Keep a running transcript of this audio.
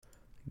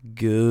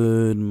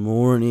Good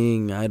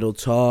morning, Idle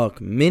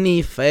Talk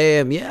Mini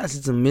fam. Yes,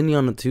 it's a mini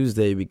on a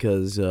Tuesday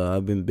because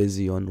I've been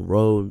busy on the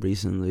road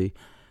recently,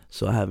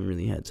 so I haven't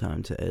really had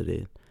time to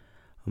edit.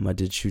 I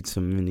did shoot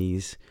some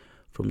minis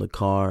from the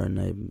car, and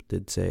I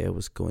did say I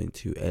was going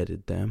to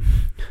edit them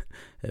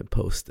and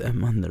post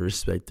them on the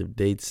respective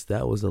dates.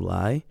 That was a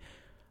lie.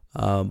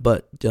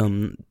 So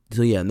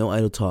yeah, no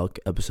Idle Talk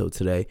episode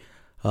today.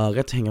 I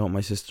got to hang out with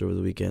my sister over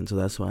the weekend, so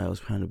that's why I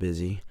was kind of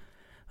busy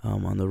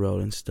on the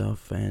road and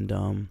stuff. And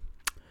I'm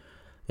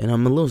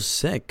a little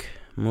sick.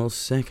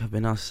 I've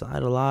been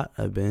outside a lot.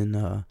 I've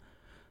been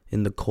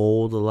in the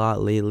cold a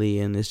lot lately,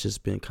 and it's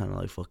just been kind of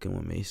like fucking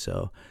with me.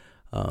 So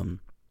I've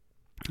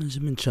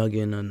just been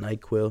chugging a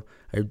NyQuil.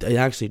 I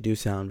actually do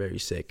sound very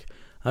sick.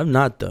 I'm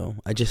not, though.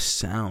 I just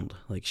sound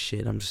like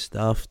shit. I'm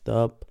stuffed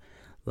up,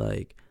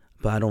 but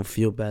I don't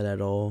feel bad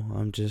at all.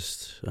 I'm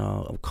just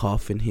I'm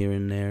coughing here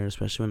and there,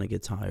 especially when I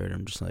get tired.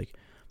 I'm just like,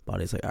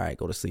 body's like, all right,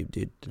 go to sleep,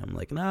 dude. And I'm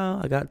like, no,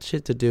 I got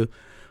shit to do.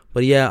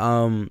 But yeah,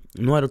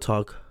 no Idle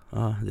Talk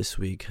this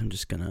week. I'm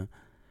just gonna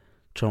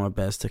try my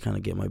best to kind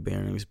of get my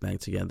bearings back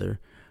together.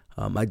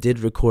 I did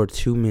record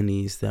 2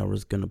 minis that I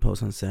was gonna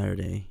post on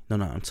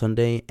on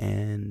Sunday,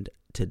 and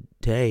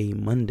today,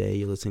 Monday.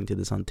 You're listening to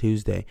this on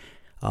Tuesday.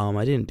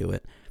 I didn't do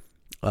it.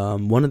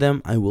 One of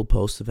them I will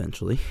post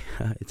eventually.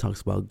 It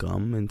talks about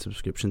gum and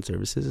subscription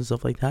services and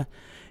stuff like that.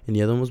 And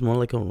the other one was more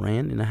like a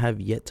rant, and I have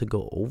yet to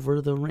go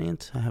over the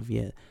rant. I have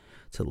yet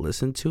to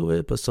listen to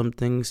it, but some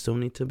things still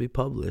need to be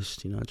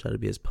published. I try to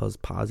be as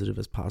positive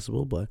as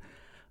possible, but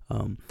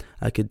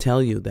I could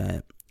tell you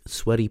that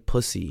sweaty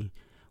pussy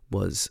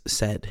was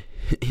said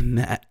in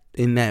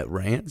that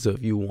rant. So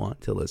if you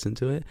want to listen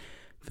to it,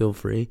 feel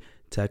free.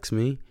 Text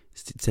me.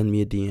 Send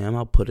me a DM.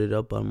 I'll put it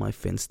up on my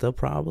Finsta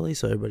probably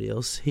so everybody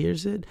else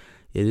hears it.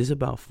 It is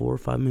about 4 or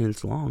 5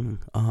 minutes long.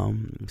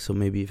 So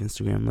maybe if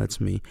Instagram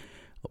lets me,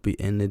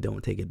 and they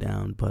don't take it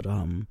down. But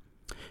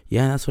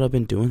yeah, that's what I've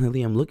been doing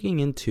lately.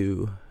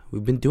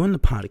 We've been doing the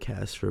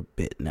podcast for a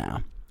bit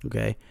now,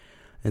 okay?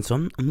 And so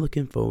I'm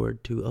looking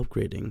forward to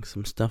upgrading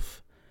some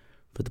stuff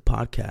for the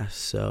podcast.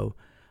 So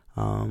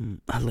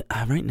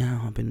right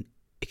now I've been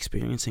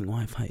experiencing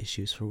Wi-Fi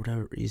issues for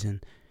whatever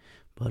reason,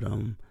 but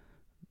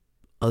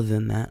other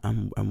than that,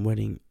 I'm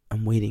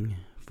waiting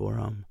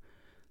for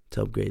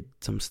to upgrade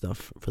some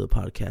stuff for the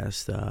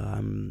podcast.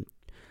 I'm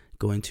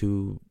going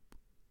to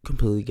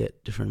completely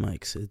get different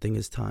mics. I think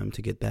it's time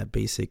to get that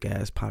basic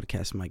ass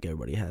podcast mic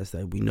everybody has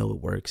that we know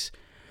it works.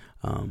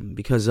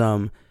 Because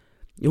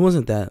it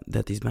wasn't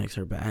that these mics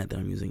are bad that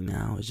I'm using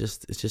now. It's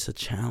just a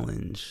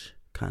challenge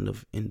kind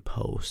of in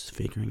post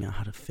figuring out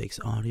how to fix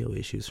audio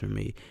issues for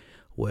me,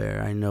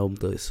 where I know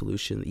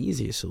the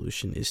easiest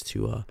solution is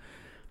to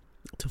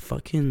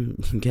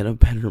fucking get a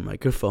better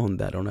microphone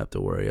that I don't have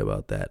to worry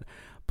about that.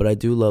 But I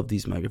do love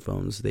these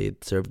microphones. They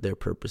serve their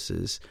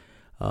purposes.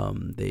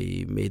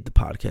 They made the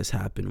podcast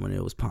happen when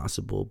it was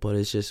possible. But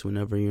it's just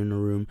whenever you're in a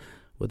room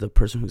with a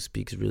person who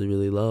speaks really,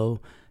 really low,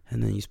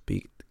 and then you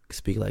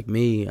speak like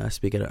me, I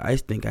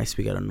think I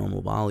speak at a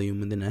normal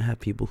volume, and then I have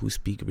people who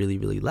speak really,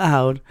 really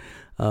loud.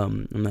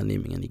 I'm not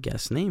naming any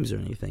guest names or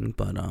anything,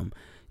 but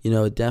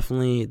it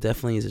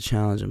definitely is a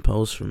challenge in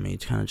post for me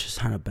to kind of just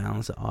trying to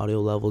balance the audio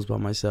levels by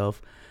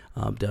myself.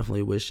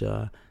 Definitely wish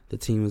the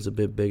team was a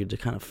bit bigger to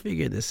kind of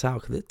figure this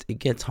out, because it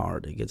gets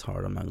hard.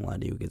 I'm not gonna lie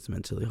to you, it gets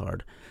mentally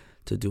hard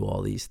to do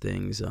all these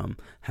things.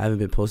 Haven't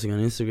been posting on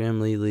Instagram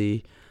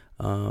lately.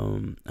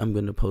 I'm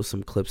gonna post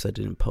some clips I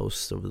didn't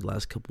post over the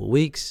last couple of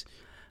weeks.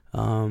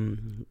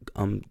 I'm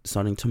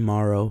starting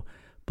tomorrow,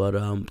 but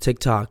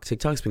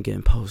TikTok's been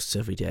getting posts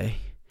every day,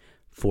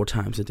 4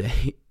 times a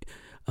day.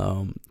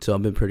 So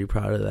I've been pretty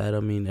proud of that. I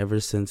mean, ever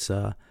since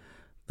the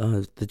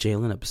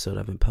Jalen episode,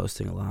 I've been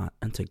posting a lot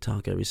on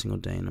TikTok every single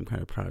day, and I'm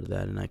kind of proud of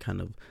that.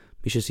 And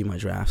you should see my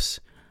drafts.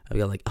 I've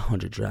got like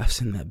 100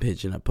 drafts in that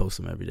bitch, and I post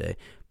them every day.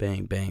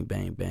 Bang, bang,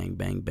 bang, bang,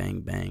 bang,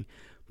 bang, bang.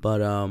 But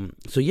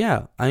so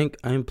yeah, I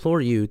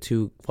implore you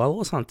to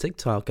follow us on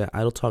TikTok at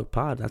Idle Talk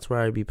Pod. That's where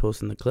I'll be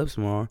posting the clips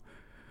more.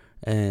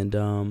 And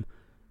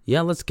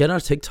yeah, let's get our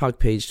TikTok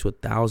page to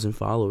 1,000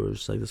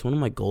 followers. Like, that's one of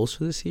my goals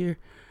for this year.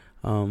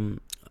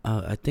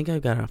 I think I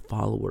got a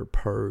follower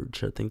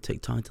purge. I think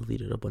TikTok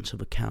deleted a bunch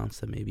of accounts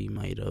that maybe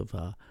might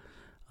have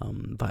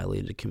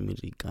violated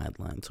community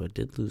guidelines. So I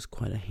did lose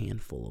quite a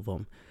handful of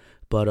them.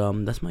 But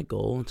that's my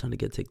goal. I'm trying to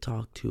get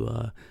TikTok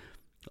to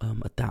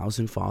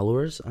 1,000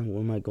 followers. One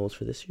of my goals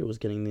for this year was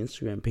getting the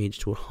Instagram page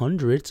to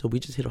 100. So we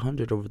just hit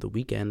 100 over the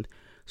weekend.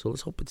 So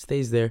let's hope it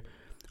stays there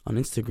on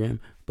Instagram.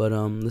 But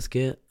let's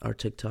get our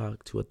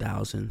TikTok to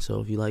 1,000. So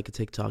if you like a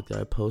TikTok that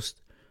I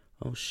post,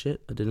 oh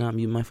shit, I did not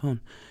mute my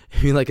phone.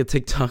 If you like a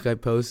TikTok I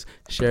post,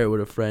 share it with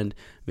a friend.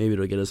 Maybe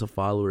it'll get us a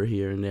follower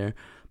here and there.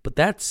 But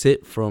that's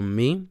it from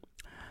me.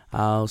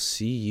 I'll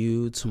see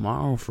you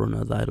tomorrow for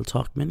another Idle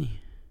Talk Mini.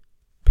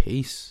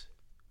 Peace.